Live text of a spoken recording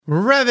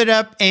Rev it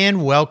up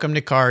and welcome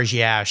to Cars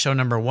Yeah, show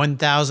number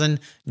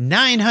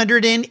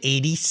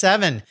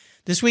 1987.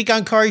 This week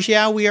on Cars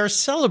Yeah, we are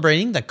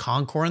celebrating the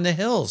Concours in the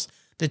Hills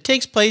that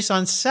takes place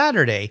on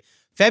Saturday,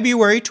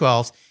 February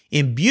 12th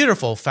in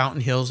beautiful Fountain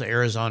Hills,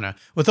 Arizona.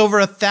 With over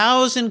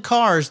 1,000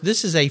 cars,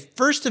 this is a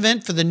first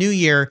event for the new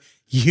year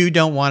you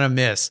don't want to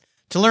miss.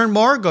 To learn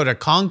more, go to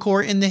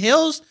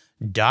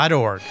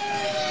ConcoursInTheHills.org.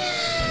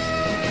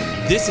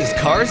 This is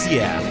Cars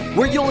Yeah,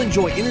 where you'll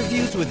enjoy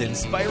interviews with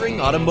inspiring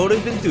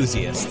automotive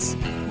enthusiasts.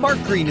 Mark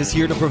Green is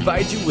here to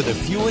provide you with a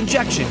fuel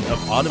injection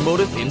of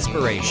automotive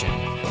inspiration.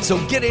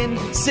 So get in,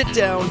 sit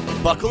down,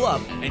 buckle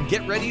up, and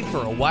get ready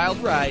for a wild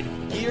ride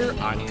here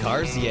on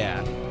Cars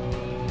Yeah.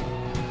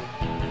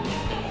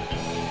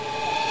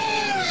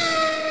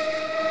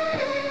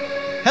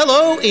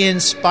 Hello,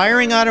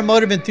 inspiring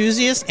automotive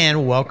enthusiasts,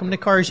 and welcome to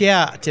Cars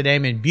Yeah. Today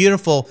I'm in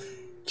beautiful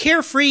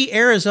carefree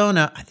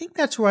Arizona. I think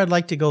that's where I'd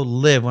like to go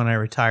live when I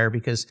retire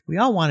because we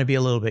all want to be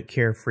a little bit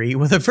carefree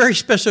with a very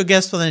special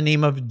guest by the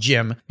name of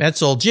Jim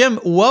Metzel. Jim,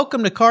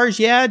 welcome to Cars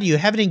Yeah. Do you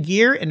have it in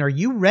gear and are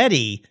you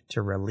ready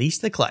to release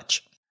the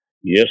clutch?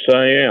 Yes,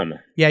 I am.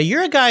 Yeah,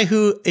 you're a guy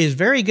who is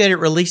very good at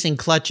releasing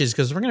clutches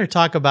because we're going to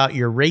talk about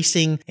your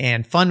racing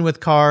and fun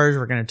with cars.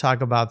 We're going to talk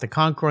about the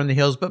Concours in the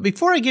Hills. But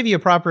before I give you a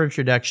proper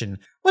introduction,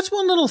 what's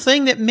one little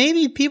thing that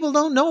maybe people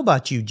don't know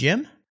about you,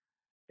 Jim?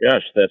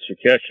 Gosh, you're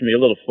catching me a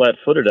little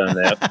flat-footed on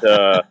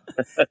that.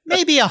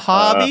 Maybe a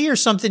hobby or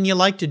something you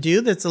like to do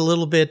that's a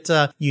little bit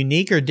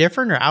unique or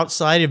different or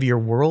outside of your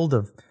world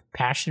of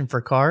passion for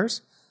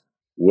cars?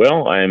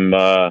 Well, I'm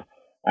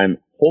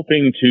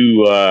hoping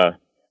to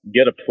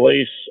get a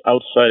place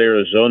outside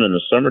Arizona in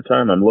the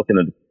summertime. I'm looking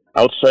at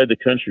outside the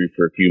country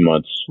for a few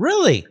months.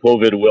 Really?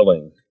 COVID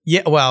willing.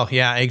 Yeah, well,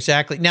 yeah,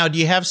 exactly. Now, do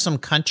you have some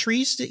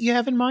countries that you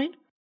have in mind?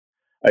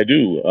 I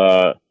do.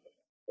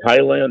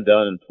 Thailand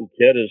down in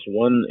Phuket is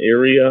one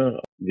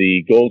area.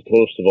 The Gold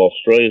Coast of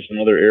Australia is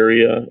another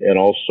area, and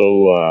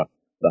also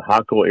the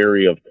Jaco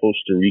area of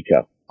Costa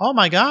Rica. Oh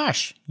my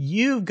gosh,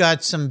 you've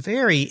got some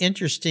very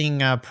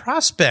interesting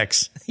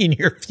prospects in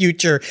your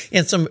future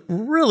in some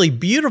really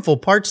beautiful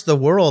parts of the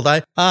world.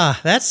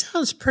 That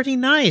sounds pretty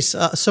nice.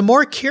 Some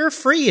more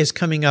carefree is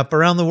coming up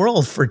around the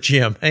world for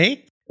Jim, eh?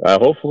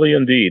 Hopefully,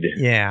 indeed.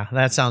 Yeah,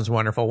 that sounds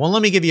wonderful. Well,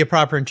 let me give you a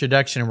proper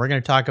introduction. We're going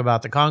to talk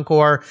about the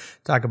Concours,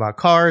 talk about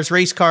cars,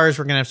 race cars.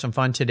 We're going to have some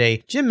fun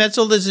today. Jim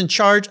Metzel is in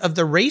charge of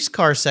the race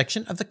car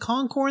section of the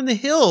Concours in the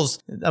Hills.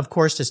 Of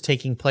course, it's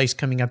taking place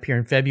coming up here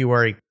in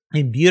February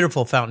in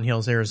beautiful Fountain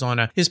Hills,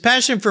 Arizona. His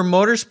passion for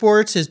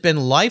motorsports has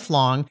been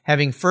lifelong,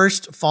 having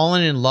first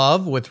fallen in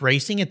love with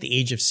racing at the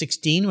age of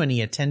 16 when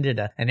he attended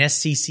an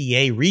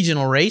SCCA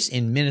regional race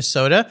in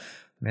Minnesota.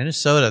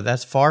 Minnesota,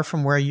 that's far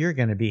from where you're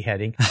going to be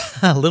heading.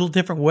 A little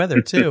different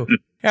weather, too.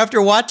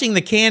 After watching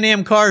the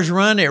Can-Am cars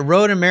run at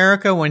Road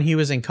America when he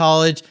was in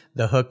college,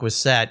 the hook was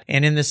set.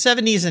 And in the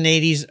 70s and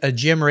 80s,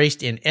 Jim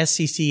raced in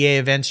SCCA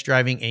events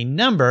driving a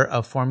number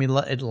of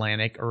Formula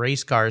Atlantic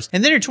race cars.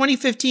 And then in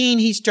 2015,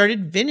 he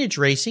started vintage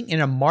racing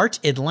in a Mart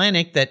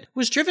Atlantic that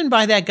was driven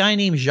by that guy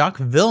named Jacques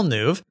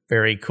Villeneuve.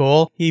 Very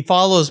cool. He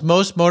follows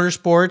most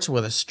motorsports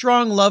with a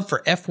strong love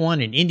for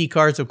F1 and Indy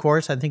cars, of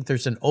course. I think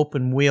there's an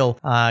open wheel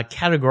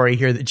category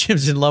here that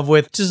Jim's in love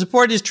with. To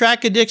support his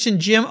track addiction,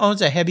 Jim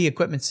owns a heavy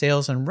equipment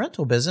sales and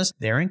rental business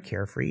there in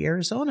Carefree,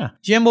 Arizona.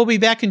 Jim will be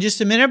back in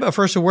just a minute, but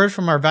first a word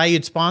from our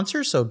valued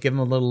sponsor, so give him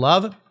a little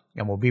love,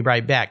 and we'll be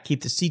right back.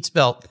 Keep the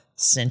seatbelt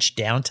cinched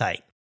down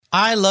tight.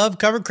 I love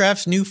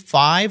Covercraft's new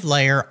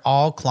 5-layer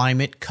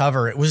all-climate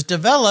cover. It was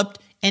developed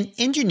and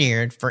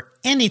engineered for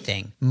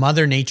anything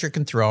Mother Nature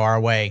can throw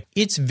our way.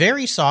 It's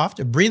very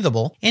soft,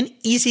 breathable, and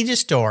easy to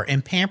store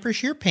and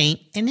pampers your paint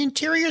and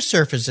interior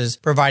surfaces,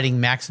 providing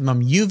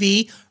maximum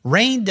UV,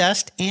 rain,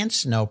 dust, and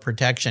snow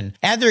protection.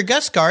 Add their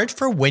gust guards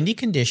for windy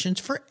conditions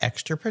for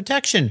extra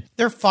protection.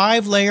 Their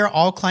 5-layer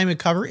all-climate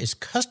cover is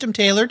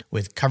custom-tailored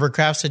with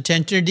Covercraft's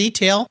attention to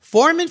detail,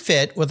 form and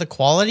fit with a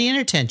quality and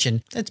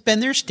attention that's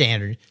been their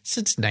standard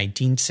since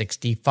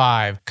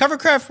 1965.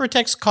 Covercraft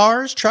protects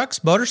cars,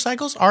 trucks,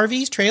 motorcycles,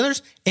 RVs,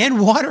 trailers,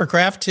 and watercraft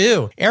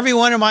too. Every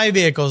one of my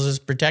vehicles is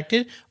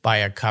protected by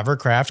a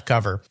Covercraft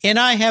cover. And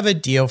I have a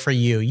deal for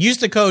you. Use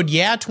the code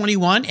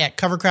YEAH21 at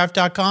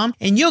covercraft.com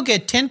and you'll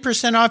get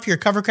 10% off your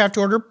Covercraft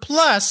order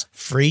plus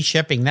free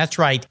shipping. That's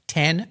right,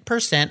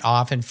 10%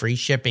 off and free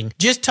shipping.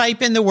 Just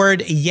type in the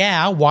word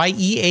YEAH,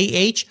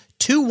 Y-E-A-H,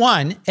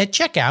 21 at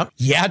checkout,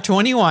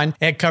 YEAH21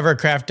 at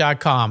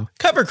covercraft.com.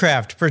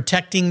 Covercraft,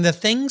 protecting the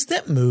things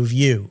that move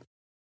you.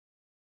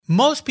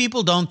 Most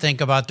people don't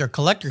think about their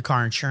collector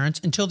car insurance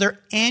until their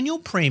annual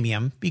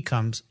premium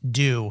becomes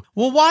due.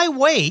 Well, why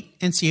wait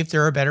and see if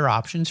there are better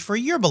options for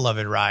your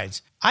beloved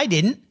rides? I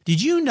didn't.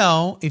 Did you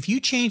know if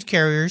you change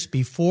carriers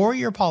before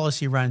your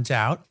policy runs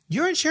out,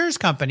 your insurance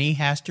company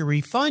has to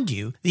refund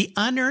you the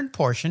unearned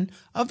portion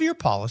of your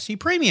policy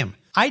premium?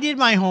 I did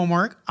my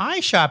homework,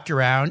 I shopped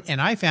around,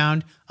 and I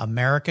found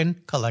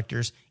American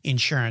Collectors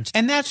Insurance.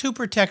 And that's who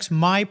protects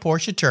my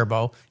Porsche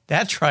Turbo.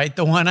 That's right,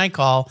 the one I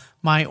call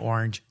my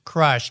Orange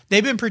Crush.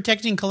 They've been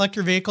protecting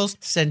collector vehicles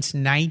since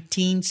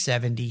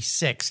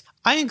 1976.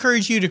 I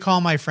encourage you to call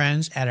my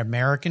friends at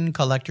American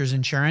Collectors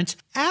Insurance.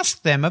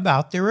 Ask them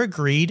about their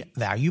agreed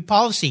value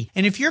policy.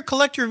 And if your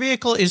collector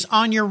vehicle is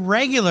on your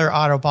regular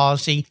auto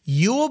policy,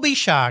 you will be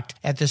shocked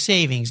at the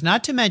savings,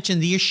 not to mention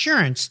the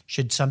assurance,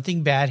 should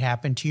something bad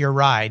happen to your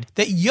ride,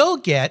 that you'll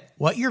get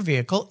what your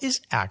vehicle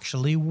is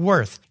actually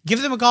worth.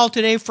 Give them a call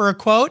today for a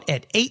quote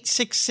at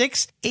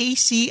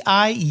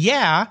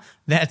 866-ACI-YEAH.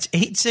 That's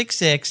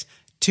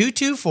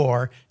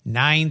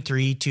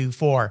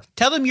 866-224-9324.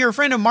 Tell them you're a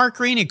friend of Mark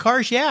Green at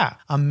Cars Yeah,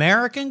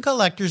 American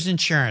Collectors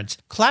Insurance.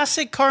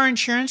 Classic car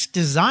insurance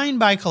designed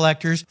by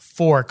collectors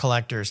for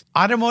collectors.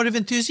 Automotive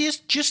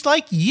enthusiasts just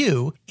like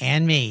you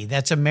and me.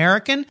 That's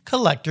American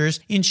Collectors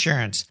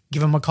Insurance.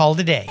 Give them a call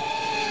today.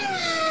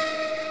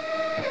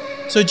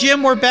 So,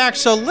 Jim, we're back.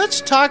 So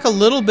let's talk a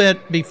little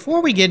bit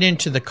before we get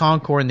into the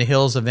Concours in the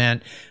Hills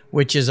event,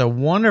 which is a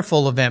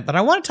wonderful event. But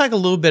I want to talk a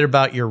little bit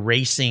about your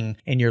racing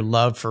and your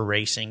love for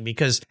racing,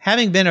 because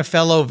having been a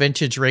fellow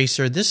vintage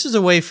racer, this is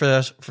a way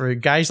for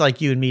guys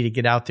like you and me to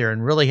get out there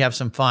and really have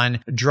some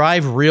fun,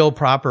 drive real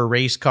proper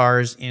race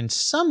cars in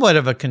somewhat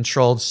of a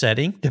controlled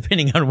setting,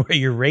 depending on where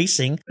you're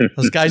racing.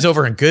 Those guys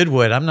over in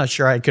Goodwood, I'm not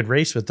sure I could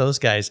race with those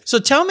guys. So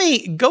tell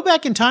me, go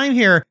back in time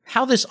here,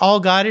 how this all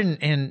got in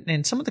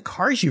and some of the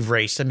cars you've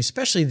raced. I mean,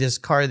 especially this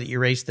car that you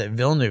raced that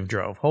Villeneuve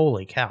drove.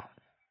 Holy cow.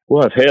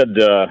 Well, I've had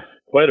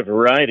quite a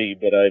variety,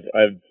 but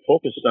I've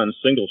focused on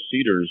single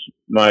seaters.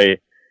 My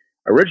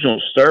original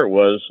start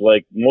was,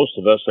 like most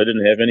of us, I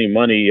didn't have any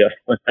money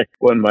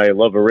when my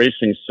love of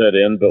racing set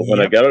in. But when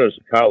I got out of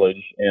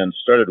college and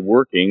started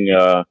working,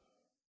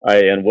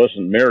 and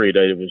wasn't married,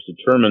 I was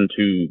determined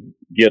to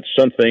get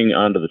something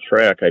onto the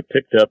track. I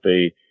picked up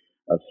a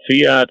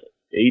Fiat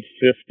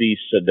 850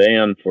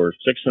 sedan for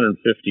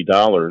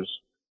 $650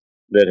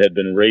 that had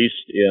been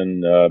raced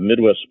in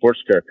Midwest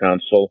Sports Car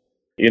Council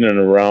in and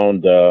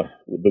around the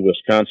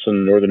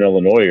Wisconsin, Northern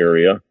Illinois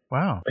area.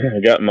 Wow. I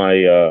got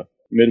my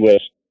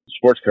Midwest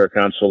Sports Car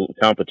Council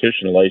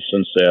competition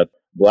license at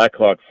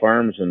Blackhawk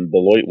Farms in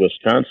Beloit,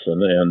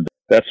 Wisconsin, and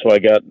that's how I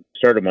got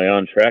started my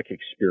on-track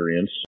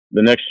experience.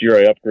 The next year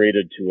I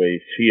upgraded to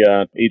a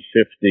Fiat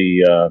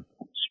 850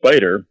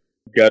 Spider,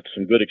 got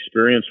some good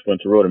experience,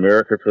 went to Road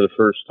America for the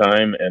first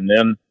time, and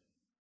then,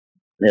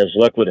 as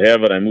luck would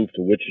have it, I moved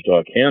to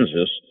Wichita,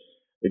 Kansas,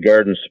 the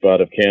garden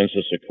spot of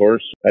Kansas, of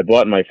course. I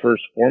bought my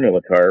first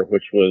Formula car,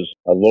 which was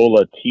a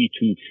Lola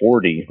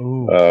T240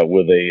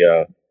 with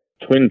a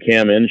twin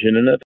cam engine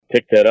in it.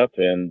 Picked that up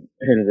and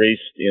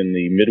raced in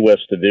the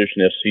Midwest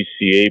Division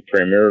SCCA,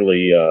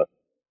 primarily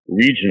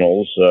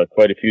regionals,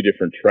 quite a few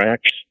different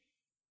tracks.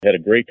 Had a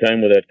great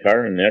time with that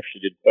car and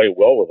actually did quite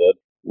well with it.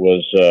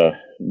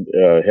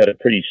 Had a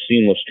pretty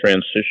seamless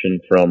transition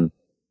from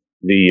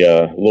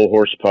the low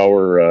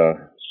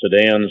horsepower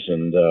sedans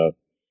and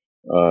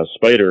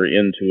Spider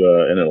into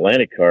an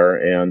Atlantic car,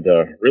 and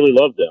really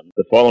loved them.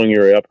 The following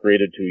year, I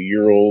upgraded to a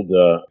year-old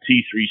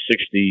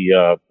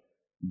T360B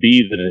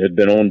that had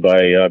been owned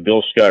by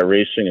Bill Scott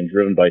Racing and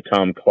driven by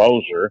Tom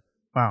Clauser.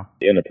 Wow.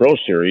 In the Pro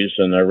Series,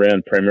 and I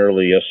ran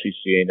primarily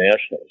SCCA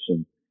Nationals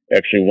and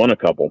actually won a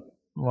couple.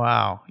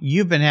 Wow.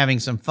 You've been having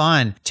some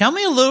fun. Tell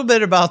me a little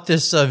bit about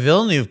this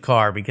Villeneuve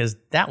car, because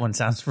that one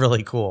sounds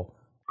really cool.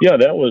 Yeah,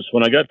 that was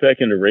when I got back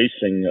into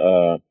racing.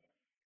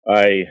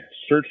 I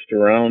searched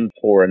around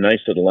for a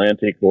nice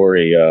Atlantic or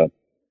a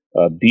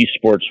B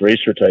Sports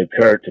racer type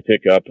car to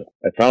pick up.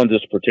 I found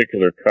this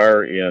particular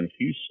car in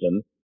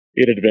Houston.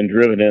 It had been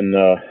driven in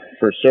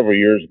for several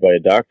years by a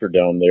doctor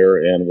down there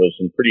and was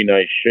in pretty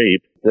nice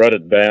shape. Brought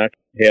it back,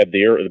 had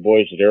the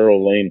boys at Aero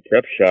Lane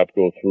Prep Shop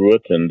go through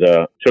it, and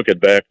took it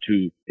back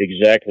to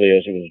exactly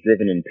as it was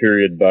driven in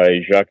period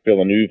by Jacques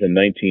Villeneuve in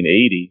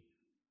 1980.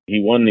 He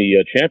won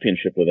the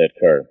championship with that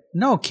car.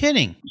 No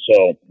kidding.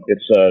 So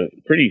it's a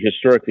pretty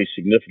historically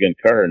significant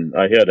car, and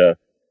I have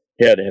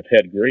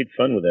had great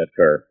fun with that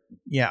car.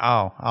 Yeah,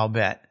 I'll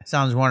bet.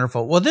 Sounds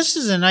wonderful. Well, this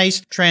is a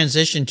nice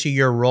transition to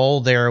your role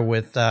there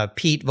with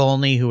Pete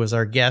Volney, who was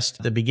our guest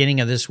at the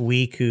beginning of this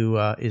week, who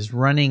is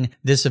running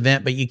this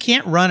event. But you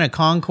can't run a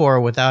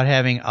Concours without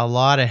having a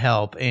lot of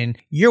help. And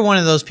you're one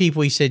of those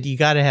people, he said, you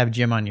got to have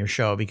Jim on your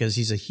show because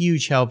he's a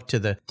huge help to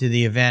the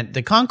event.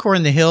 The Concours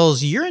in the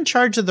Hills, you're in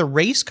charge of the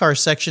race car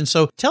section.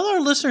 So tell our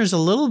listeners a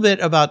little bit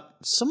about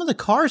some of the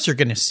cars they're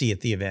going to see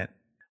at the event.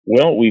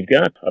 Well, we've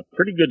got a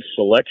pretty good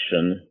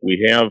selection.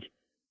 We have,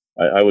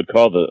 I would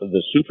call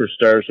the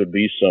superstars would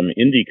be some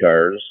Indy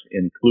cars,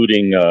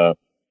 including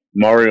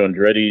Mario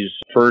Andretti's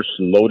first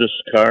Lotus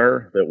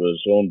car that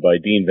was owned by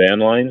Dean Van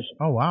Lines.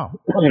 Oh, wow.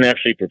 And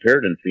actually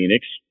prepared in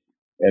Phoenix.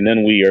 And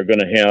then we are going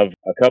to have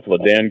a couple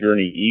of Dan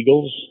Gurney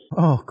Eagles.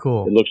 Oh,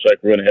 cool. It looks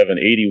like we're going to have an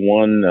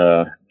 81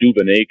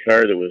 Dubonnet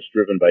car that was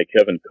driven by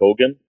Kevin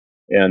Cogan.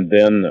 And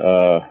then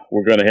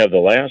we're going to have the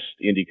last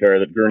Indy car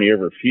that Gurney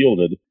ever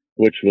fielded,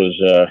 which was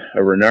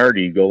a Renard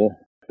Eagle.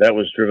 That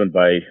was driven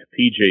by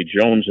P.J.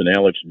 Jones and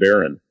Alex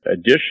Barron.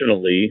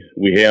 Additionally,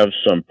 we have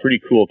some pretty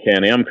cool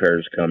Can-Am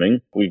cars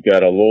coming. We've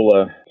got a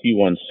Lola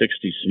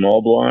T160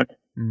 small block.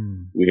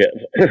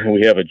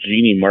 We have a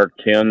Genie Mark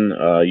 10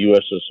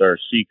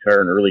 USSRC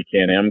car, an early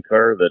Can-Am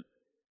car that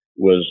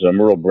was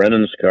Merle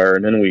Brennan's car.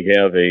 And then we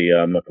have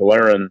a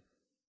McLaren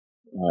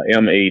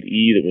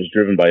M8E that was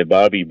driven by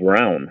Bobby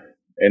Brown.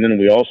 And then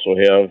we also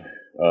have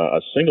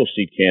a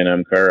single-seat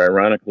Can-Am car,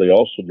 ironically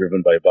also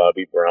driven by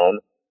Bobby Brown,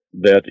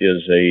 that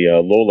is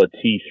a Lola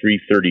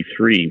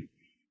T333.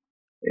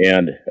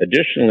 And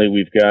additionally,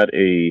 we've got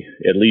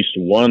at least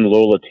one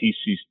Lola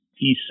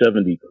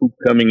T70 coupe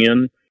coming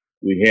in.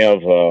 We have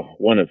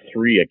one of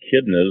three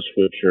Echidnas,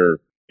 which are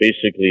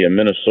basically a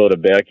Minnesota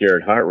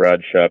backyard hot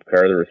rod shop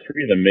car. There were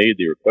three of them made.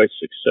 They were quite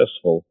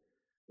successful.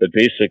 But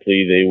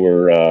basically, they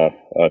were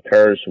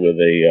cars with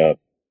a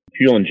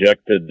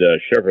fuel-injected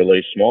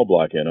Chevrolet small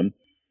block in them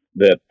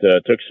that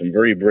took some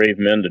very brave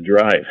men to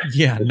drive.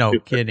 Yeah, no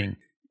kidding.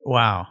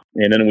 Wow.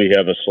 And then we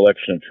have a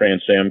selection of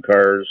Trans Am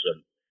cars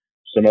and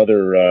some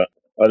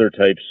other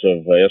types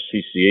of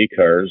SCCA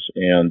cars.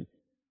 And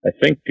I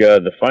think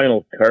the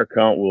final car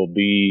count will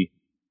be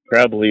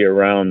probably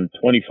around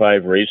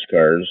 25 race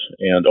cars.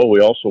 And,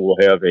 we also will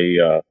have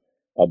a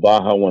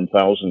Baja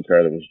 1000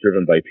 car that was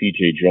driven by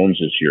P.J. Jones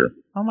this year.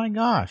 Oh, my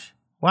gosh.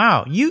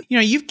 Wow. You've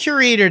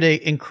curated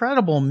an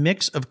incredible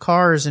mix of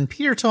cars. And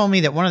Peter told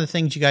me that one of the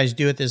things you guys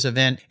do at this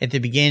event at the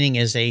beginning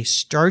is a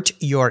start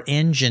your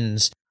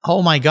engines.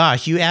 Oh my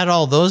gosh. You add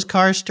all those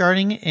cars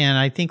starting, and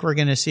I think we're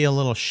going to see a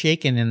little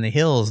shaking in the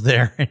hills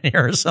there in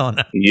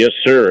Arizona. Yes,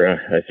 sir.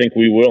 I think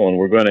we will. And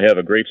we're going to have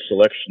a great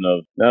selection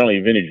of not only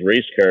vintage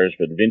race cars,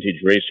 but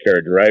vintage race car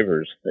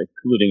drivers,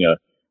 including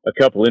a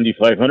couple Indy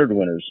 500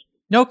 winners.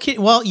 No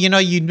kidding. Well, you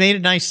made a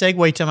nice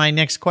segue to my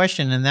next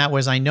question, and that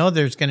was, I know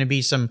there's going to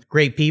be some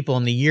great people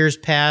in the years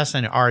past,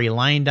 and Arie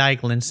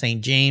Luyendyk, Lyn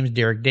St. James,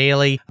 Derek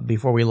Daly.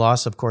 Before we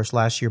lost, of course,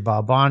 last year,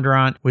 Bob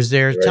Bondurant was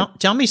there. Right.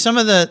 Tell me some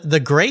of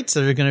the greats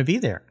that are going to be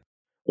there.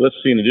 Let's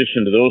see. In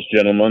addition to those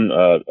gentlemen,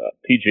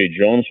 P.J.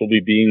 Jones will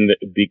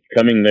be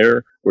coming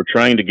there. We're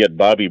trying to get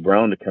Bobby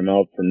Brown to come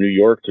out from New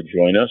York to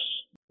join us.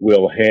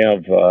 We'll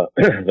have,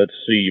 let's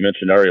see, you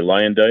mentioned Arie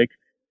Luyendyk.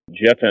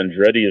 Jeff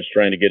Andretti is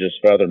trying to get his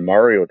father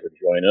Mario to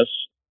join us,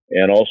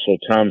 and also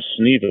Tom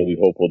Sneva, we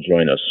hope, will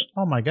join us.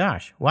 Oh, my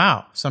gosh.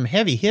 Wow. Some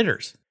heavy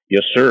hitters.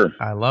 Yes, sir.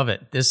 I love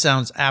it. This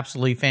sounds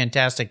absolutely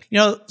fantastic.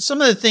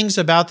 Some of the things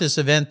about this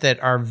event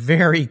that are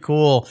very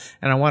cool,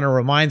 and I want to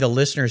remind the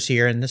listeners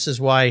here, and this is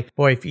why,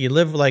 boy, if you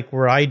live like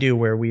where I do,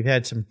 where we've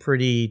had some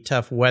pretty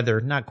tough weather,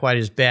 not quite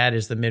as bad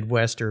as the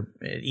Midwest or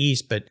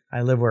East, but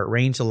I live where it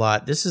rains a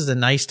lot. This is a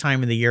nice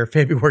time of the year,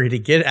 February, to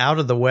get out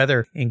of the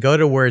weather and go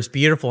to where it's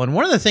beautiful. And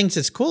one of the things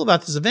that's cool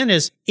about this event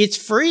is it's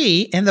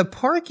free and the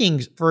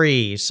parking's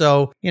free.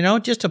 So,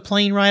 just a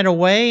plane ride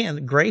away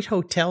and great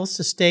hotels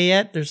to stay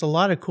at. There's a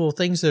lot of cool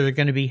things that are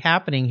going to be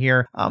happening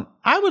here.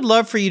 I would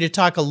love for you to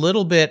talk a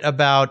little bit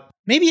about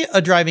maybe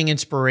a driving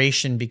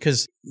inspiration,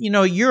 because,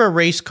 you're a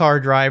race car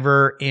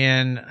driver,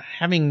 and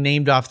having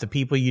named off the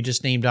people you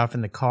just named off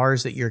in the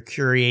cars that you're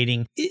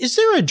curating, is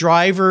there a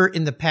driver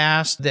in the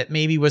past that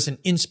maybe was an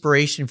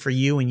inspiration for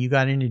you when you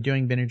got into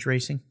doing vintage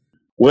racing?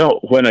 Well,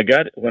 when I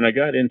got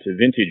into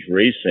vintage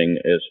racing,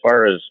 as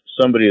far as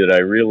somebody that I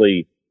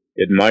really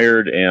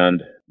admired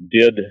and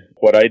did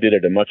what I did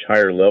at a much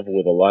higher level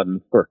with a lot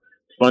more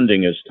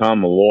funding, is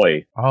Tom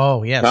Malloy.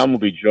 Oh, yes. Tom will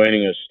be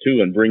joining us too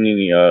and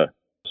bringing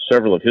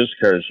several of his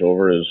cars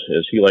over, as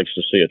he likes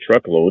to say, a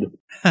truckload,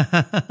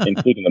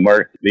 including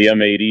the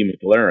M8E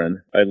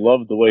McLaren. I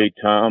loved the way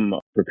Tom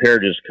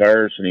prepared his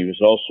cars, and he was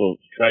also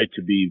tried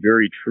to be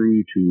very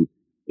true to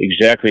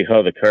exactly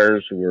how the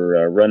cars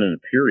were run in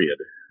period,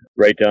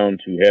 right down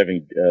to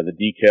having the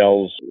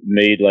decals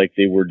made like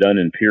they were done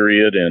in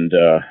period, and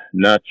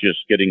not just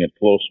getting it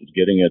close, but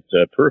getting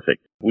it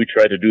perfect. We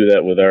tried to do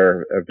that with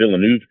our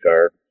Villeneuve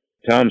car.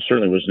 Tom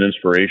certainly was an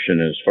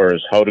inspiration as far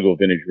as how to go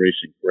vintage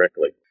racing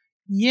correctly.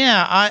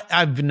 Yeah,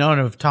 I've known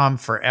of Tom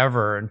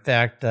forever. In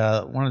fact,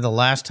 one of the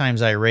last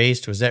times I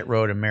raced was at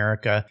Road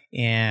America,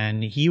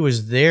 and he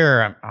was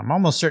there. I'm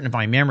almost certain, if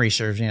my memory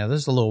serves,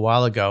 this is a little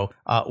while ago,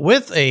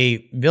 with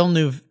a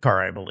Villeneuve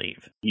car, I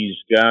believe. He's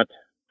got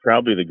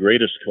probably the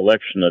greatest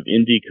collection of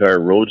IndyCar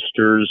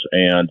roadsters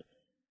and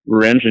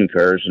rear engine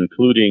cars,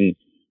 including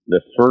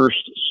the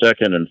first,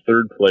 second, and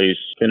third place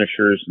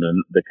finishers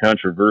in the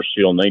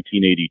controversial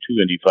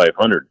 1982 Indy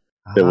 500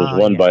 that was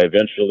won by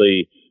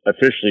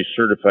officially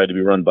certified to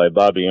be run by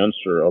Bobby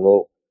Unser,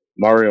 although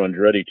Mario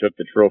Andretti took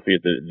the trophy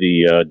at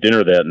the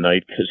dinner that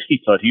night because he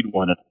thought he'd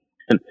won it,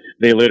 and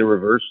they later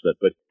reversed it.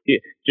 But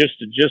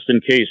just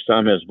in case,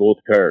 Tom has both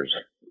cars,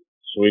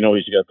 so we know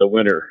he's got the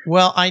winner.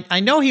 Well, I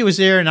know he was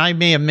there, and I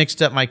may have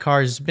mixed up my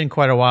cars. It's been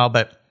quite a while,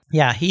 but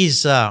yeah,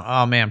 he's,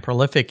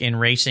 prolific in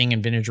racing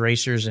and vintage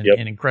racers and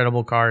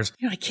incredible cars.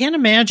 I can't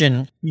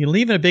imagine you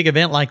leave a big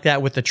event like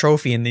that with the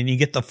trophy, and then you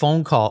get the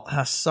phone call.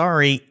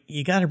 Sorry,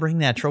 you got to bring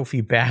that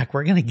trophy back.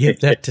 We're going to give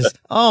that to,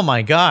 oh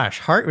my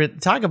gosh.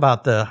 Talk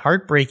about the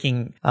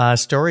heartbreaking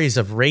stories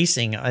of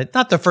racing.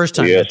 Not the first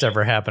time that's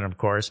ever happened, of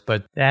course,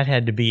 but that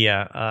had to be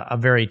a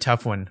very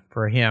tough one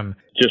for him.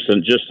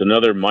 just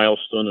another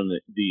milestone in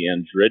the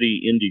Andretti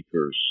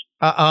IndyCars.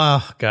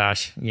 Oh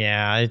gosh,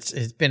 yeah, it's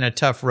been a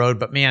tough road,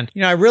 but man,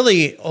 I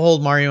really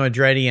hold Mario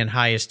Andretti in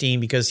high esteem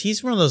because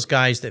he's one of those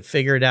guys that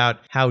figured out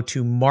how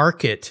to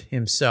market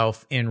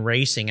himself in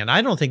racing, and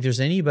I don't think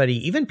there's anybody,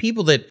 even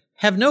people that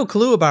have no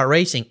clue about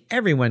racing,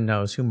 everyone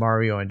knows who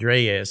Mario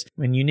Andretti is.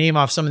 When you name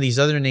off some of these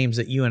other names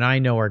that you and I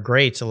know are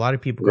greats, a lot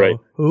of people go, right.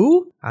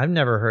 Who? I've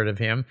never heard of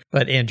him,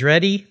 but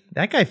Andretti,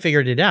 that guy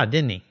figured it out,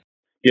 didn't he?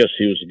 Yes,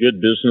 he was a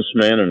good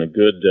businessman and a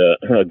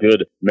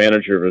good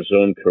manager of his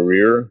own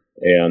career,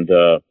 and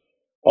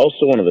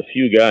also one of the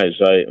few guys.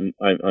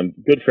 I'm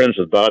good friends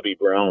with Bobby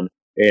Brown,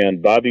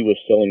 and Bobby was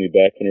telling me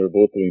back when we were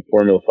both doing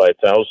Formula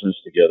 5000s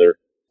together.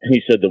 And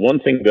he said the one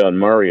thing about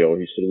Mario,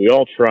 he said we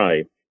all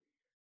try,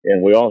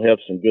 and we all have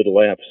some good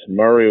laps.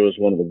 Mario is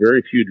one of the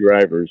very few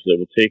drivers that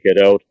will take it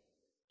out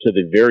to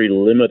the very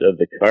limit of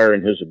the car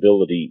and his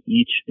ability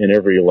each and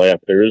every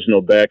lap. There is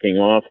no backing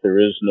off. There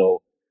is no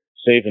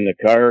saving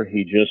the car.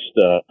 He just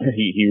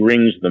he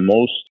rings the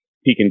most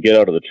he can get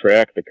out of the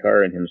track, the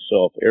car, and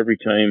himself every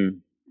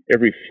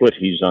foot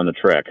he's on the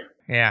track.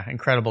 Yeah,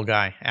 incredible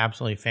guy.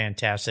 Absolutely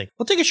fantastic.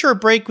 We'll take a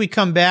short break. We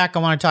come back. I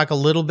want to talk a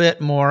little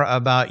bit more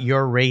about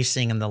your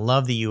racing and the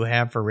love that you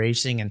have for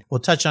racing, and we'll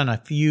touch on a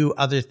few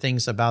other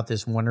things about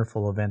this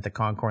wonderful event, the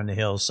Concours in the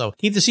Hills. So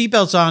keep the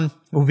seatbelts on.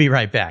 We'll be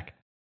right back.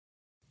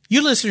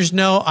 You listeners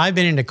know I've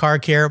been into car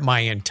care my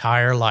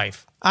entire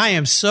life. I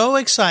am so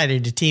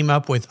excited to team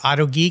up with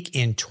AutoGeek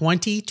in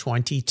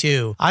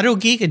 2022.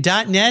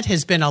 AutoGeek.net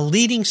has been a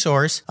leading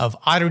source of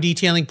auto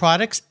detailing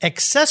products,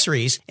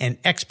 accessories, and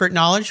expert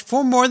knowledge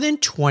for more than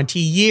 20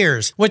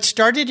 years. What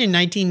started in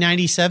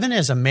 1997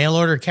 as a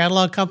mail-order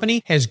catalog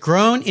company has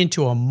grown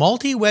into a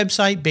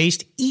multi-website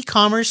based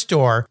e-commerce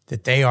store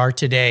that they are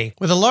today.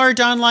 With a large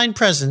online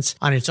presence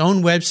on its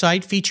own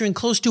website featuring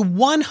close to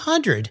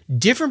 100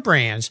 different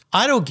brands,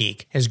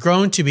 AutoGeek has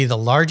grown to be the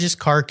largest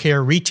car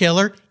care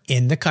retailer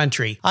in the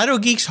country.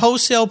 AutoGeek's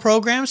wholesale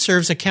program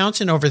serves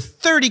accounts in over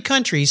 30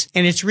 countries,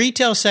 and its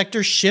retail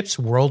sector ships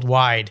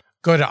worldwide.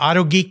 Go to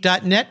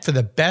AutoGeek.net for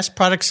the best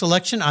product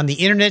selection on the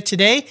internet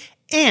today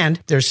and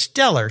their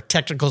stellar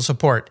technical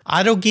support.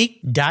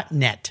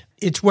 AutoGeek.net.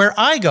 It's where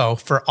I go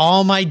for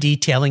all my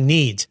detailing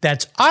needs.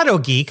 That's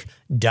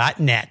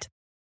AutoGeek.net.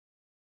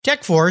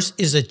 TechForce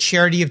is a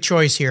charity of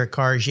choice here at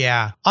Cars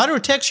Yeah. Auto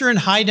techs are in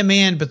high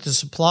demand, but the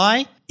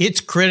supply, it's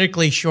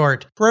critically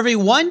short. For every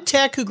one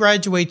tech who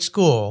graduates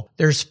school,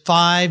 there's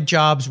 5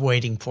 jobs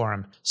waiting for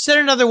him. Said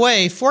another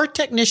way, 4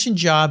 technician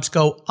jobs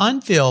go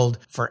unfilled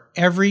for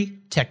every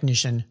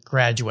technician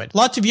graduate.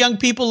 Lots of young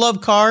people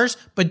love cars,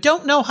 but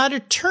don't know how to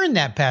turn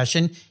that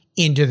passion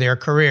into their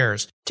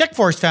careers.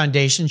 TechForce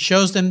Foundation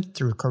shows them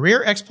through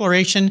career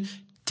exploration,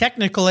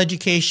 technical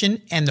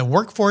education, and the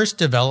workforce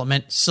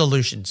development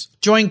solutions.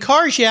 Join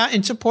Cars Yeah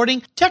in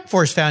supporting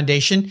TechForce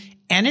Foundation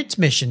and its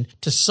mission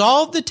to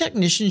solve the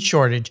technician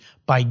shortage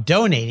by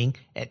donating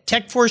at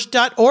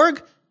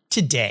techforce.org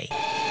today.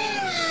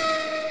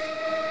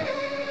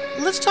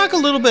 Let's talk a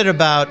little bit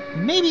about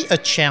maybe a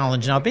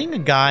challenge. Now, being a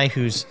guy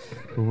who's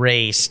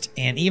raced,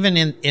 and even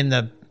in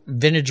the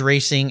vintage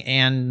racing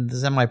and the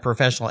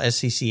semi-professional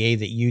SCCA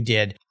that you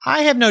did,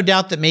 I have no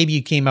doubt that maybe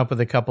you came up with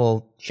a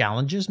couple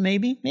challenges,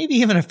 maybe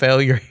even a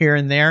failure here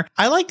and there.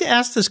 I like to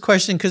ask this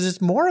question because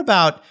it's more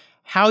about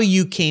how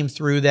you came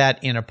through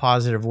that in a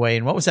positive way,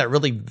 and what was that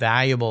really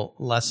valuable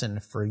lesson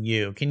for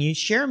you? Can you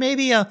share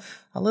maybe a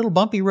little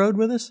bumpy road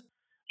with us?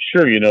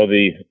 Sure.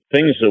 The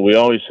things that we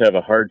always have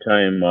a hard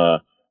time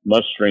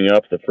mustering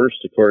up, the first,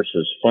 of course,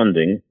 is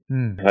funding.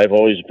 I've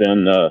always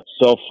been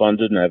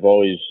self-funded, and I've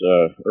always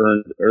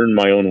earned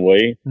my own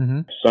way.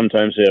 Mm-hmm.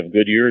 Sometimes I have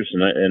good years,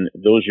 and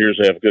those years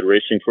I have a good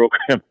racing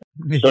program.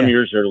 Some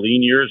years are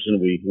lean years, and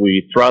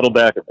we throttle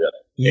back a bit.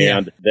 Yeah.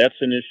 And that's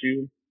an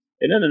issue.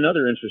 And then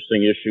another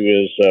interesting issue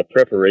is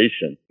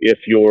preparation.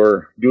 If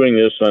you're doing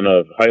this on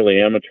a highly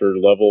amateur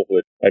level,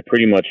 which I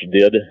pretty much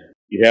did,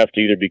 you have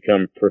to either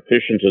become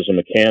proficient as a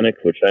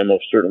mechanic, which I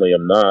most certainly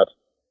am not,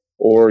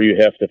 or you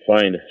have to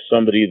find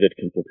somebody that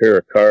can prepare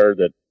a car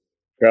that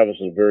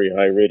travels at a very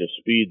high rate of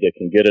speed that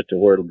can get it to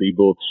where it'll be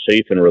both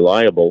safe and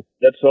reliable.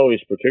 That's always,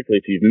 particularly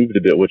if you've moved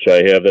a bit, which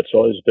I have, that's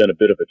always been a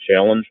bit of a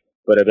challenge.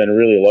 But I've been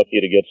really lucky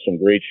to get some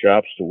great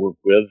shops to work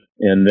with.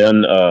 And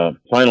then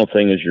final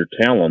thing is your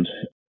talent.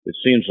 It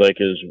seems like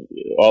as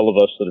all of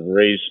us that have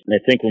raced,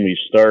 I think when we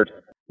start,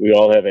 we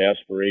all have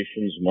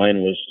aspirations. Mine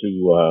was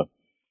to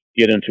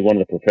get into one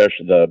of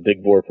the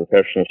big bore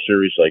professional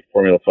series like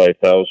Formula 5000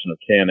 or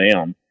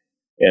Can-Am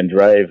and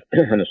drive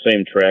on the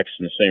same tracks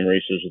and the same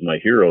races with my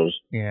heroes.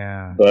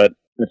 Yeah. But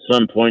at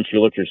some point you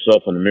look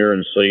yourself in the mirror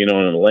and say, an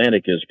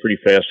Atlantic is a pretty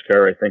fast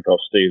car. I think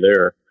I'll stay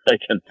there.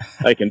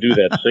 I can do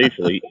that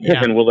safely.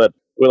 Yeah. And we'll let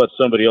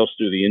somebody else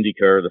do the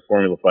IndyCar or the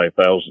Formula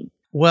 5000.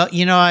 Well,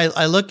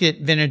 I look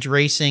at vintage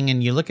racing,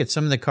 and you look at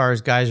some of the cars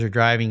guys are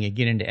driving. You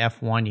get into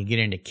F1, you get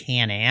into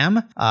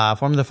Can-Am,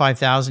 Formula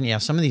 5000. Yeah,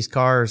 some of these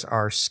cars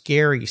are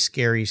scary,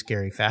 scary,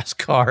 scary fast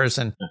cars.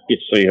 And yes,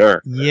 they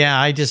are. Yeah,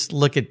 I just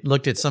looked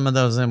at some of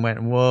those and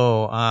went,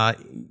 whoa.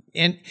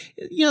 And,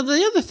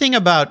 the other thing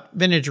about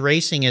vintage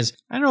racing is,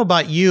 I don't know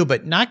about you,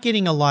 but not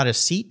getting a lot of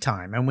seat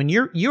time. And when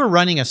you're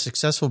running a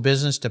successful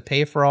business to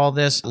pay for all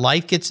this,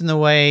 life gets in the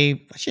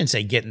way. I shouldn't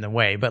say get in the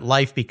way, but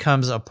life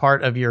becomes a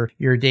part of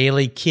your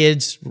daily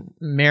kids,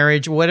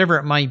 marriage, whatever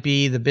it might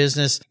be, the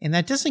business. And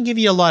that doesn't give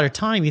you a lot of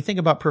time. You think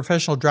about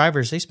professional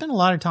drivers, they spend a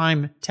lot of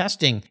time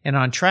testing and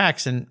on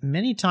tracks. And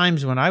many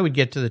times when I would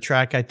get to the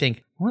track, I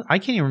think, well, I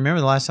can't even remember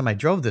the last time I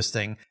drove this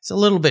thing. It's a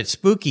little bit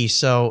spooky.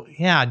 So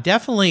yeah,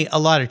 definitely a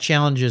lot of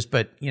challenges,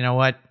 but you know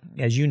what?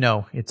 As you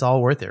know, it's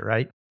all worth it,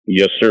 right?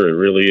 Yes, sir. It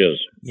really is.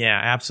 Yeah,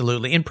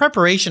 absolutely. In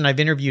preparation, I've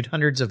interviewed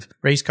hundreds of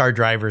race car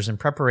drivers, and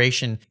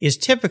preparation is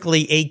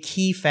typically a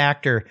key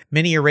factor.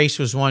 Many a race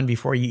was won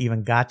before you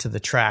even got to the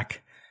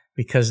track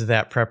because of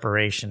that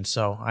preparation.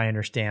 So I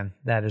understand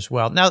that as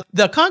well. Now,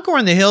 the Concours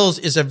in the Hills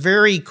is a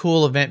very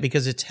cool event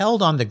because it's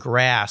held on the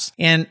grass.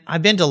 And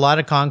I've been to a lot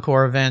of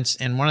Concours events,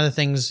 and one of the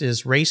things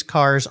is race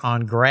cars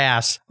on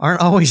grass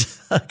aren't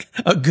always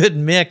a good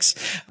mix,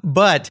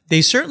 but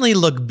they certainly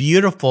look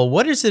beautiful.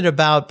 What is it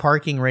about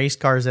parking race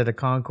cars at a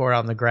Concours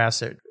on the grass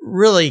that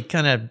really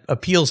kind of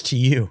appeals to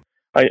you?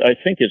 I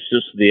think it's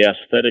just the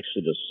aesthetics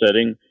of the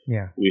setting.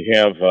 Yeah. We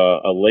have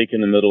a lake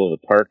in the middle of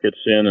the park it's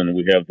in, and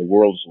we have the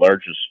world's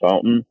largest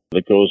fountain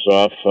that goes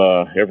off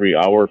every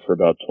hour for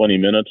about 20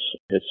 minutes.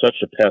 It's such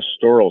a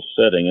pastoral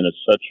setting, and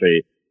it's such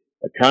a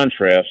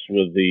contrast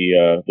with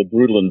the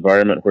brutal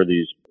environment where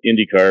these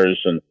Indy cars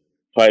and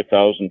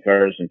 5,000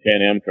 cars and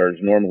Pan Am cars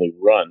normally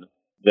run,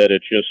 that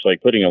it's just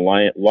like putting a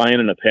lion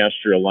in a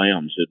pasture of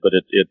lambs.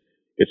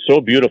 It's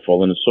so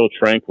beautiful, and it's so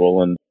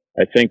tranquil, and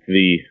I think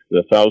the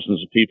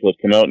thousands of people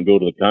that come out and go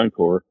to the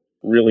Concours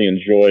really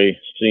enjoy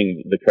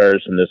seeing the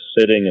cars in this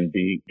sitting and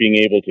being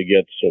able to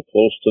get so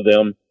close to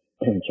them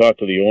and talk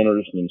to the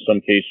owners and in some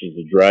cases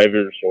the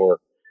drivers, or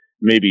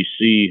maybe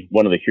see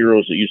one of the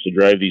heroes that used to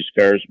drive these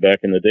cars back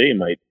in the day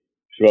might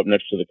show up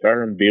next to the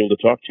car and be able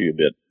to talk to you a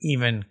bit.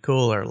 Even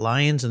cooler.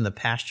 Lions in the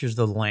pastures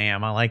of the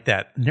lamb. I like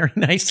that. Very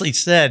nicely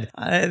said.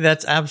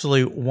 That's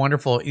absolutely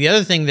wonderful. The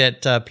other thing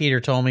that Peter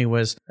told me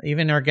was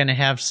even they're going to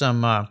have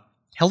some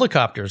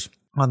helicopters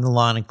on the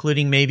lawn,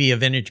 including maybe a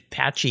vintage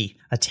Apache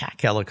attack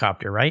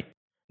helicopter, right?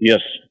 Yes.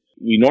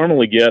 We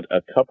normally get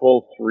a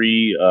couple,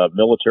 3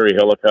 military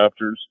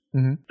helicopters.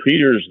 Mm-hmm.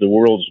 Peter's the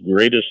world's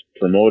greatest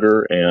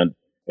promoter and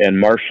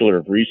marshaler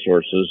of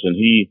resources, and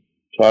he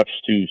talks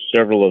to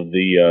several of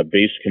the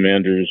base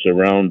commanders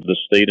around the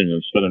state and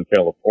in Southern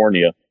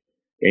California,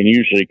 and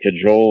usually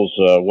cajoles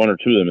 1 or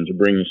 2 of them into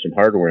bringing some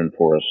hardware in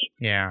for us.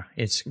 Yeah,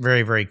 it's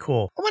very, very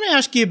cool. I want to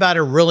ask you about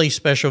a really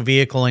special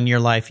vehicle in your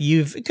life.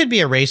 It could be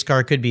a race car,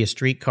 it could be a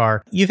street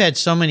car. You've had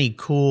so many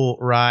cool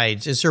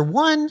rides. Is there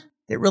one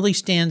that really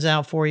stands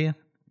out for you?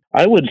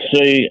 I would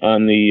say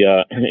on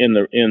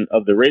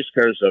of the race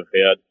cars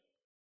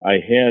I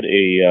had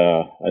a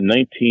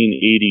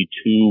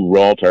 1982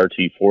 Ralt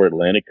RT4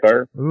 Atlantic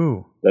car.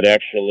 Ooh. That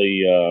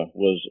actually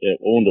was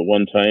owned at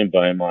one time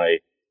by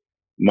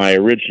my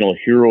original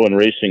hero in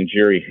racing,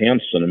 Jerry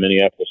Hansen, in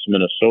Minneapolis,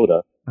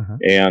 Minnesota. Uh-huh.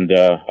 And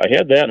I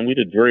had that, and we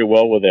did very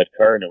well with that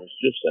car, and it was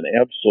just an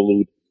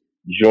absolute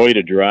joy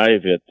to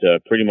drive it.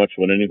 Pretty much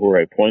went anywhere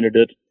I pointed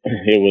it.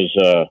 It was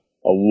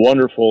a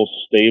wonderful,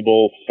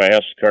 stable,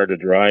 fast car to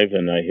drive,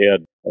 and I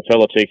had a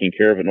fellow taking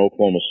care of it in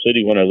Oklahoma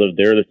City when I lived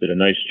there that did a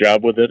nice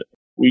job with it.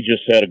 We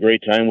just had a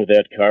great time with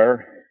that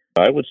car.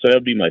 I would say that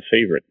would be my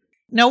favorite.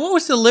 Now, what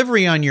was the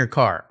livery on your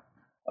car?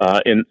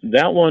 And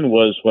that one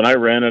was, when I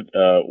ran it,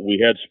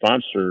 we had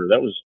sponsor.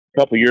 That was a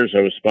couple of years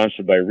I was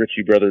sponsored by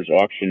Ritchie Brothers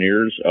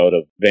Auctioneers out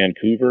of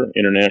Vancouver,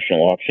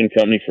 International Auction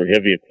Company for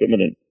heavy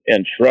equipment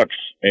and trucks.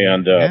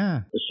 And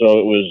so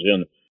it was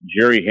in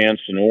Jerry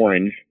Hansen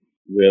orange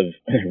with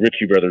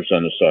Ritchie Brothers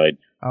on the side.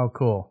 Oh,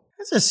 cool.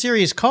 That's a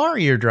serious car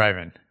you're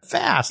driving.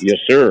 Fast. Yes,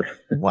 sir.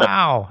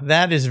 Wow,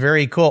 that is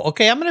very cool.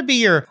 Okay, I'm going to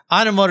be your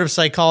automotive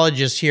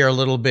psychologist here a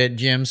little bit,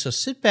 Jim. So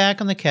sit back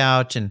on the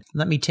couch and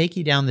let me take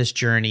you down this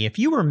journey. If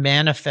you were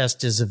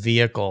manifest as a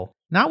vehicle,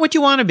 not what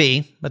you want to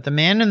be, but the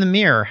man in the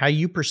mirror, how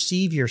you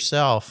perceive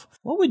yourself,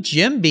 what would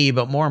Jim be,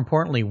 but more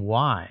importantly,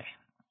 why?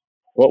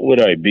 What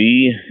would I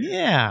be?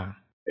 Yeah.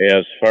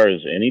 As far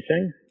as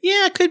anything?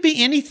 Yeah, it could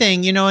be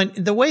anything, and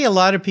the way a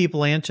lot of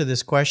people answer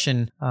this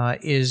question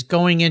is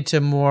going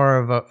into more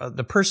of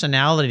the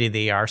personality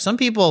they are. Some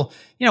people,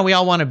 we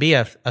all want to be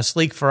a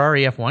sleek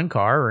Ferrari F1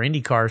 car or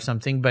Indy car or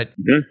something, but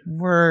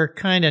we're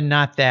kind of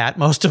not that.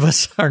 Most of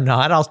us are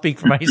not. I'll speak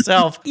for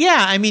myself.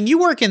 Yeah, I mean, you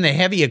work in the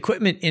heavy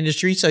equipment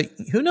industry, so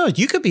who knows?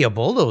 You could be a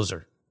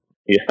bulldozer.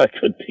 Yeah, I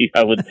could be.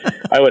 I would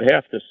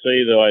have to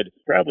say, though, I'd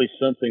probably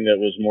something that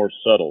was more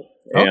subtle.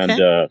 Okay.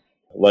 And,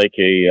 like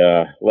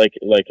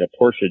a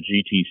Porsche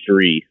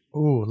GT3.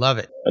 Ooh, love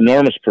it.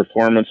 Enormous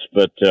performance,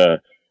 but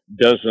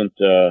doesn't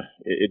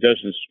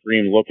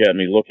scream look at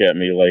me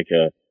like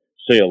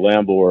say a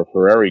Lambo or a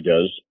Ferrari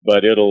does.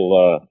 But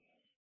it'll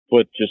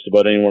put just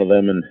about any one of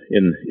them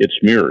in its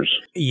mirrors.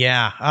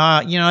 Yeah.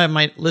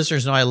 My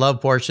listeners know I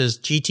love Porsches,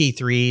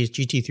 GT3s,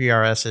 GT3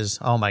 RSs.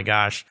 Oh my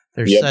gosh.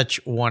 They're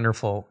such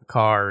wonderful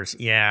cars.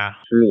 Yeah.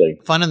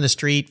 Truly. Fun on the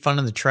street, fun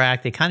on the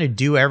track. They kind of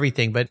do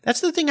everything. But that's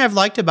the thing I've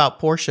liked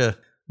about Porsche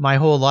my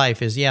whole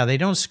life is, they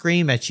don't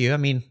scream at you. I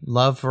mean,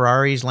 love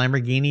Ferraris,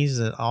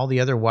 Lamborghinis, all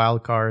the other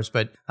wild cars,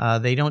 but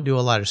they don't do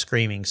a lot of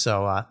screaming.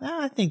 So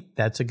I think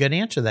that's a good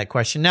answer to that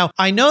question. Now,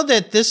 I know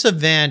that this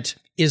event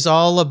is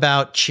all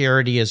about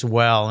charity as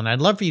well, and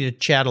I'd love for you to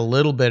chat a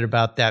little bit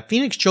about that.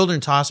 Phoenix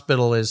Children's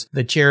Hospital is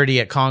the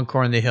charity at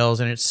Concours in the Hills,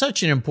 and it's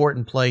such an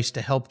important place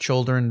to help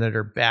children that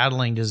are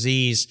battling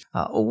disease.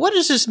 What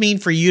does this mean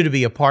for you to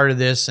be a part of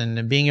this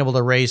and being able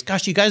to raise,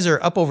 gosh, you guys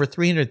are up over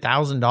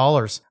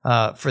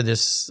 $300,000 for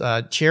this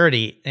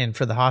charity and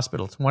for the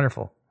hospital. It's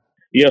wonderful.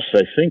 Yes,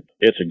 I think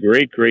it's a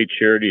great, great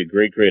charity, a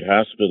great, great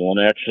hospital,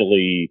 and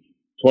actually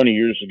 20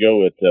 years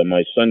ago,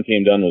 my son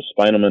came down with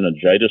spinal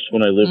meningitis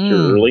when I lived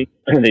here early,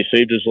 and they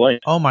saved his life.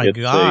 Oh, my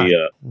God.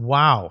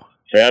 Wow.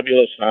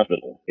 Fabulous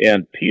hospital.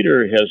 And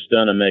Peter has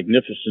done a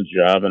magnificent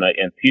job, and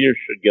Peter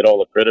should get all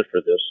the credit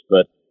for this,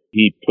 but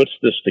he puts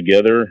this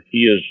together.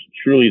 He is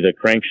truly the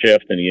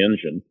crankshaft in the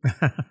engine,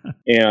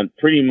 and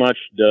pretty much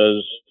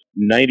does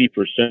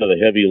 90% of the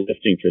heavy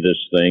lifting for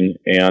this thing,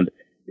 and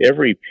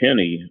every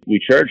penny,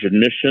 we charge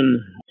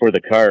admission for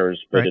the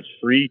cars, but it's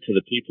free to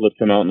the people that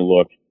come out and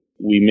look.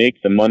 We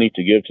make the money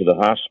to give to the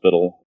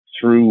hospital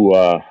through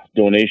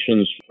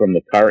donations from the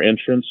car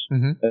entrance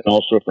and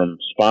also from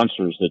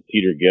sponsors that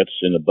Peter gets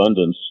in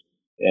abundance.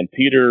 And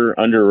Peter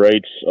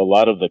underwrites a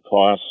lot of the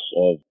costs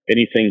of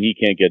anything he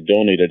can't get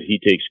donated, he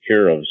takes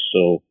care of.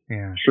 So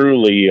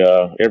truly,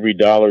 every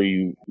dollar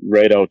you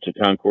write out to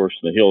Concours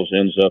in the Hills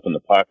ends up in the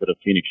pocket of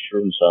Phoenix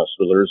Children's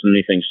Hospital. There isn't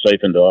anything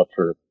siphoned off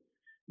for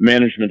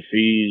management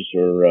fees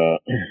or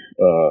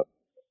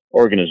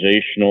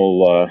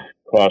organizational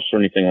costs or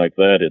anything like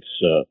that.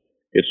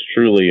 It's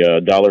truly a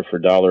dollar for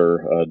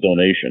dollar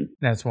donation.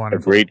 That's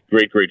wonderful. A great,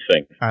 great, great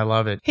thing. I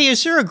love it. Hey,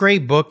 is there a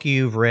great book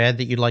you've read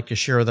that you'd like to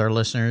share with our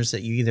listeners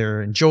that you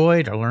either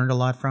enjoyed or learned a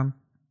lot from?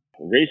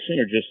 Racing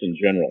or just in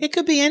general? It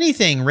could be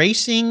anything.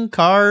 Racing,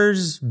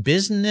 cars,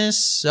 business,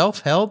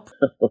 self-help.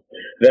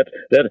 That's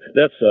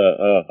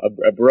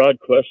a broad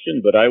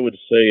question, but I would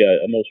say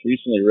I most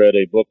recently read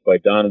a book by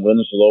Don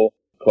Winslow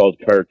called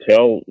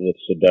Cartel.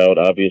 It's about,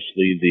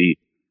 obviously, the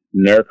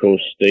narco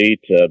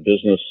state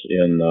business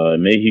in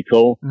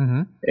Mexico,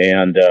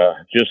 and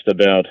just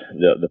about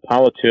the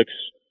politics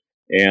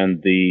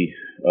and the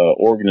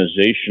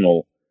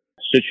organizational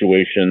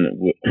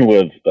situation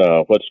with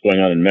what's going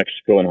on in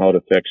Mexico and how it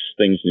affects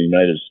things in the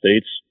United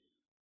States.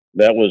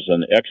 That was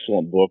an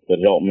excellent book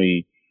that helped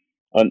me,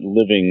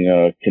 living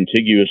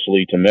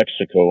contiguously to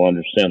Mexico,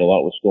 understand a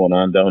lot what's going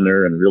on down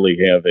there and really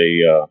have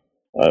a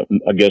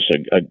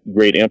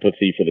great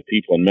empathy for the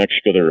people in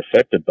Mexico that are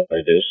affected by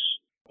this.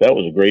 That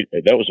was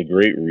a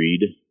great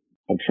read.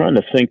 I'm trying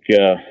to think.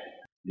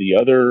 The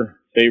other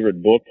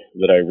favorite book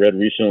that I read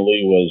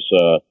recently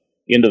was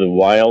Into the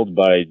Wild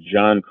by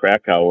John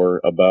Krakauer,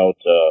 about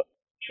a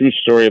true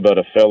story about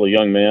a fellow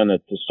young man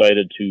that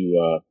decided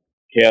to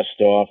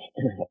cast off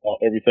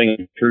everything in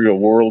the material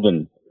world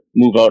and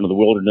move out into the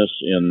wilderness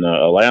in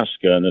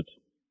Alaska, and it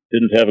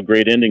didn't have a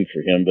great ending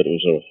for him, but it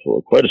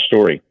was quite a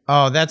story.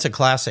 Oh, that's a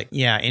classic.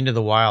 Yeah, Into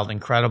the Wild,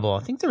 incredible. I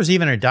think there was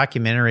even a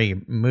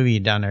documentary movie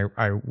done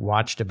I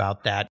watched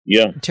about that.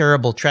 Yeah.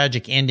 Terrible,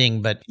 tragic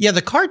ending. But yeah,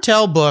 the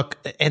Cartel book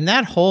and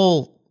that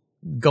whole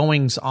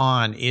goings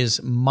on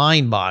is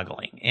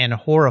mind-boggling and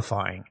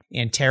horrifying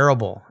and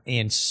terrible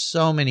in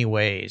so many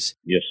ways.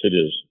 Yes, it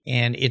is.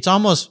 And it's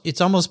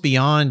almost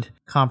beyond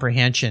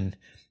comprehension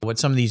what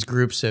some of these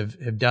groups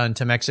have done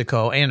to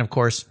Mexico and, of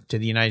course, to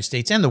the United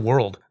States and the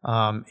world,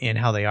 and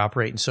how they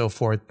operate and so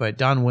forth. But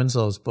Don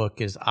Winslow's book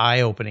is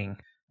eye-opening,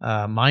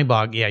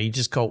 mind-boggling. Yeah, you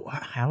just go,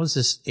 how is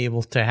this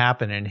able to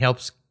happen? And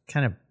helps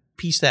kind of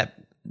piece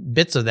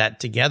bits of that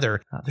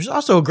together. There's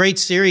also a great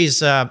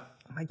series,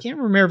 I can't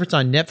remember if it's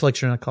on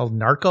Netflix or not, called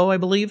Narco, I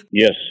believe.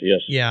 Yes.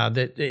 Yeah,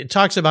 it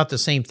talks about the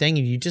same thing,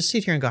 and you just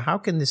sit here and go, how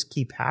can this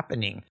keep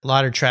happening? A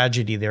lot of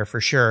tragedy there for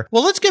sure.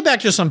 Well, let's get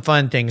back to some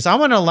fun things. I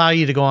want to allow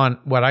you to go on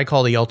what I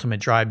call the ultimate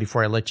drive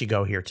before I let you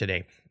go here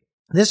today.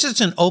 This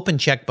is an open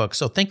checkbook,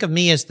 so think of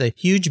me as the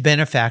huge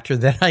benefactor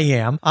that I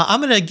am.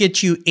 I'm going to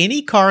get you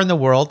any car in the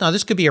world. Now,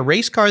 this could be a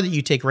race car that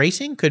you take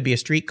racing, could be a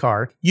street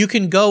car. You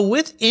can go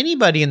with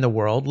anybody in the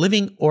world,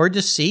 living or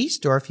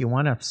deceased, or if you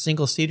want a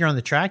single-seater on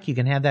the track, you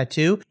can have that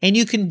too. And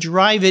you can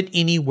drive it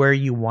anywhere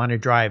you want to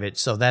drive it.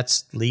 So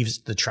that leaves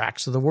the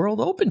tracks of the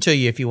world open to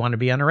you if you want to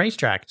be on a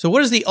racetrack. So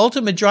what does the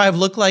ultimate drive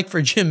look like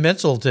for Jim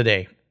Metzl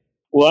today?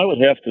 Well, I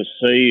would have to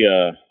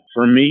say,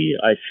 for me,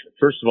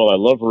 first of all, I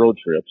love road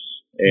trips.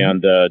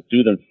 And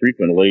do them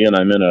frequently, and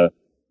I'm in a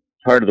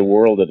part of the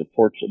world that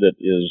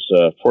is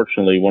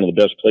fortunately one of the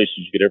best places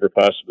you could ever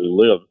possibly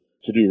live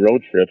to do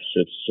road trips.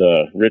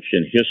 It's rich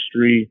in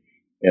history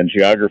and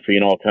geography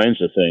and all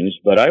kinds of things.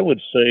 But I would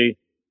say,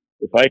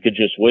 if I could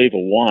just wave a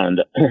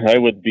wand, I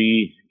would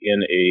be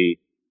in a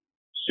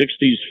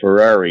 60s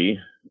Ferrari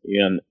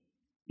in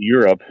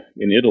Europe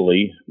in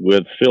Italy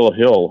with Phil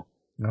Hill,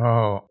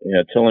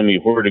 telling me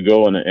where to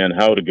go and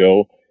how to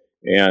go.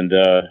 And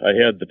I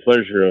had the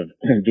pleasure of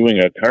doing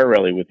a car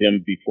rally with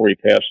him before he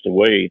passed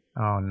away.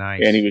 Oh,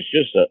 nice. And he was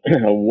just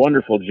a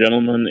wonderful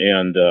gentleman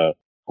and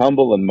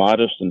humble and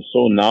modest and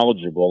so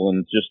knowledgeable.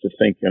 And just to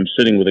think I'm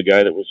sitting with a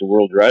guy that was a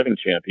world driving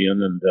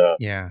champion, and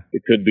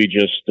it could be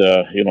just,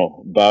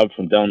 Bob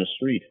from down the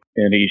street.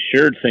 And he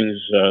shared things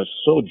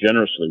so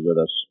generously with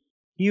us.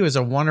 He was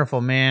a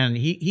wonderful man.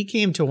 He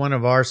came to one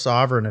of our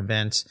Sovereign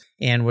events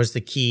and was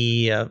the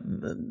key,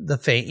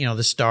 the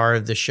star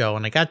of the show.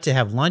 And I got to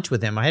have lunch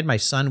with him. I had my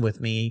son with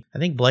me. I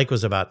think Blake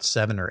was about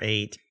 7 or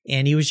 8.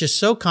 And he was just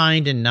so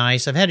kind and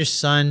nice. I've had his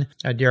son,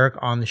 Derek,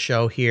 on the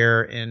show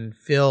here. And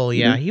Phil,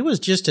 he was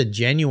just a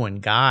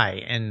genuine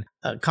guy and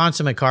a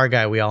consummate car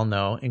guy, we all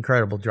know.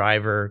 Incredible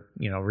driver,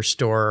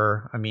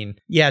 restorer. I mean,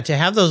 to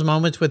have those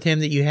moments with him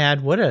that you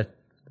had, what a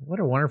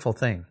wonderful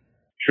thing.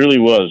 Truly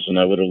was, and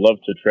I would have loved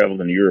to travel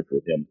in Europe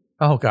with him.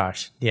 Oh,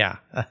 gosh. Yeah,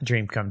 a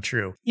dream come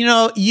true.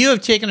 You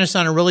have taken us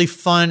on a really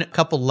fun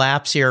couple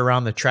laps here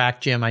around the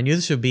track, Jim. I knew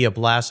this would be a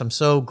blast. I'm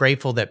so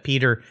grateful that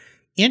Peter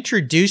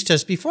introduced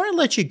us. Before I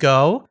let you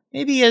go,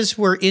 maybe as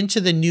we're into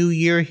the new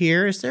year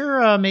here, is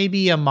there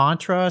maybe a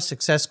mantra, a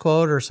success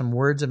quote, or some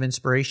words of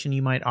inspiration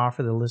you might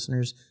offer the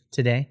listeners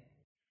today?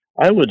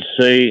 I would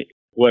say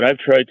what I've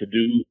tried to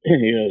do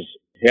is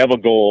have a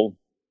goal,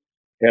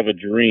 have a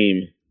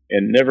dream,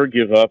 and never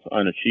give up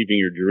on achieving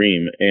your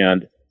dream.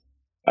 And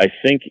I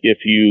think if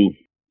you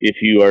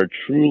are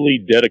truly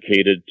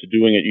dedicated to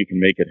doing it, you can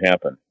make it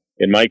happen.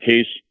 In my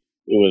case,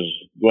 it was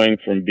going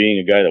from being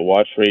a guy that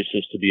watched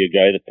races to be a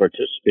guy that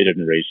participated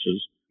in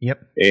races. Yep.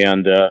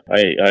 And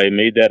I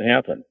made that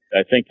happen.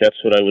 I think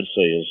that's what I would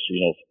say is,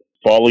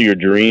 follow your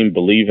dream,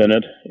 believe in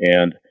it,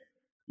 and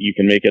you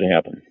can make it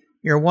happen.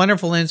 You're a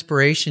wonderful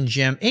inspiration,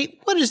 Jim. Hey,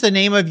 what is the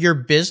name of your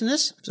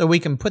business so we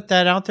can put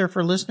that out there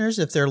for listeners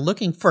if they're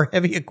looking for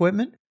heavy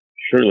equipment?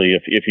 Surely.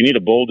 If you need a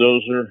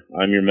bulldozer,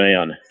 I'm your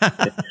man.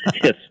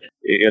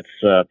 It's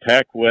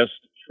PacWest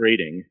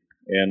Trading,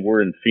 and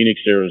we're in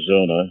Phoenix,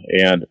 Arizona,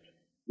 and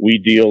we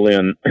deal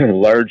in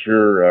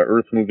larger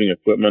earth-moving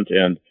equipment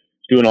and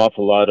do an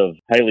awful lot of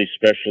highly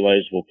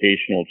specialized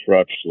vocational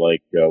trucks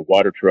like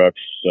water trucks,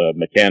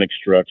 mechanics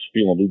trucks,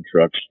 fuel and lube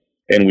trucks.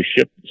 And we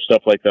ship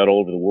stuff like that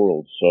all over the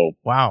world. So,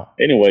 wow.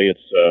 Anyway, it's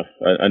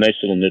a nice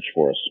little niche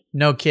for us.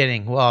 No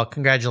kidding. Well,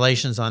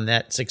 congratulations on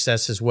that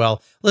success as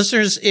well.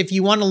 Listeners, if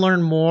you want to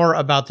learn more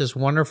about this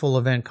wonderful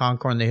event,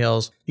 Concours in the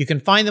Hills, you can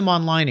find them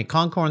online at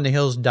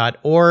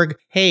concoursinthehills.org.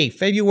 Hey,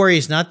 February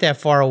is not that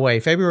far away.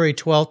 February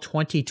 12th,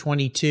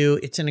 2022.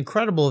 It's an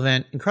incredible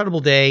event, incredible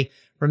day.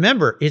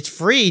 Remember, it's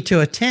free to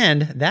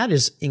attend. That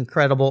is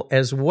incredible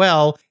as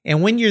well.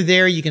 And when you're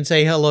there, you can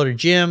say hello to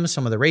Jim,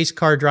 some of the race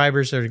car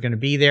drivers that are going to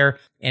be there,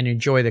 and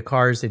enjoy the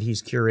cars that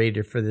he's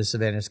curated for this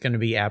event. It's going to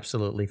be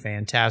absolutely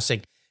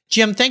fantastic.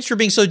 Jim, thanks for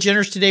being so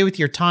generous today with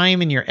your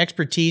time and your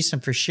expertise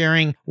and for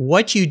sharing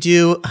what you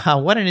do.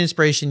 What an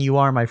inspiration you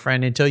are, my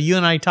friend. Until you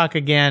and I talk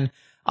again,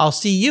 I'll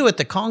see you at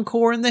the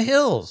Concours in the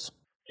Hills.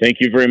 Thank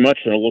you very much,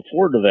 and I look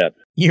forward to that.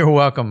 You're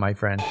welcome, my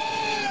friend.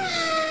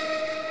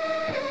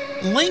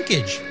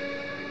 Linkage.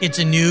 It's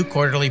a new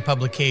quarterly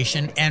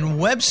publication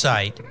and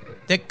website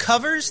that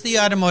covers the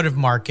automotive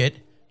market,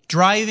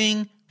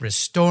 driving,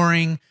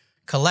 restoring,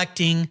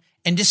 collecting,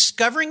 and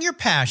discovering your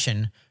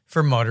passion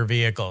for motor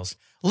vehicles.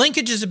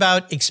 Linkage is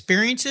about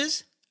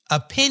experiences,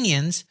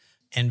 opinions,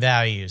 and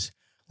values.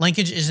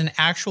 Linkage is an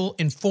actual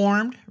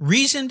informed,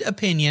 reasoned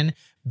opinion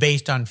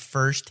based on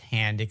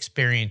first-hand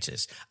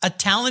experiences. A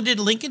talented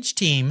linkage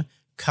team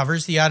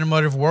covers the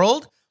automotive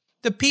world,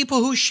 the people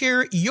who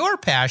share your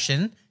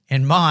passion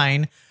and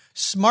mine,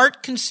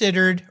 smart,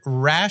 considered,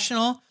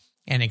 rational,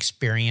 and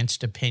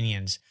experienced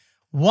opinions.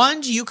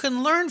 Ones you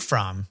can learn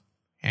from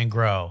and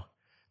grow.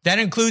 That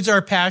includes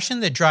our passion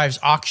that drives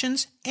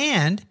auctions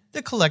and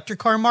the collector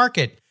car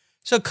market.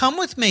 So come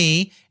with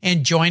me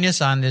and join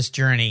us on this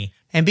journey.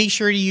 And be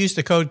sure to use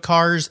the code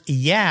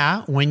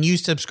CARSYEAH when you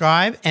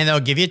subscribe, and they'll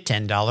give you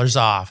 $10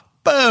 off.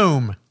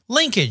 Boom!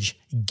 Linkage,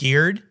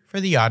 geared for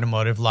the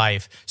automotive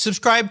life.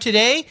 Subscribe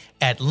today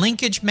at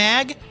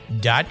linkagemag.com.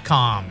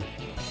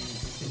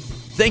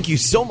 Thank you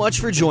so much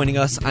for joining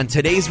us on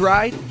today's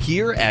ride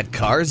here at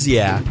Cars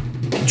Yeah.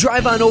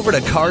 Drive on over to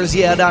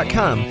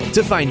carsyeah.com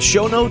to find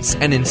show notes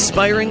and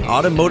inspiring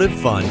automotive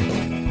fun.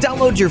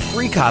 Download your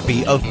free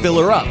copy of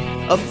Filler Up,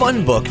 a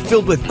fun book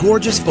filled with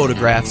gorgeous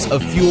photographs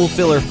of fuel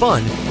filler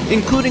fun,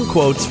 including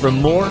quotes from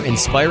more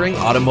inspiring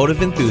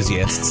automotive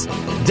enthusiasts.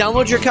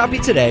 Download your copy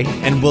today,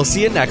 and we'll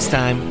see you next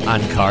time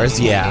on Cars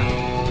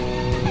Yeah.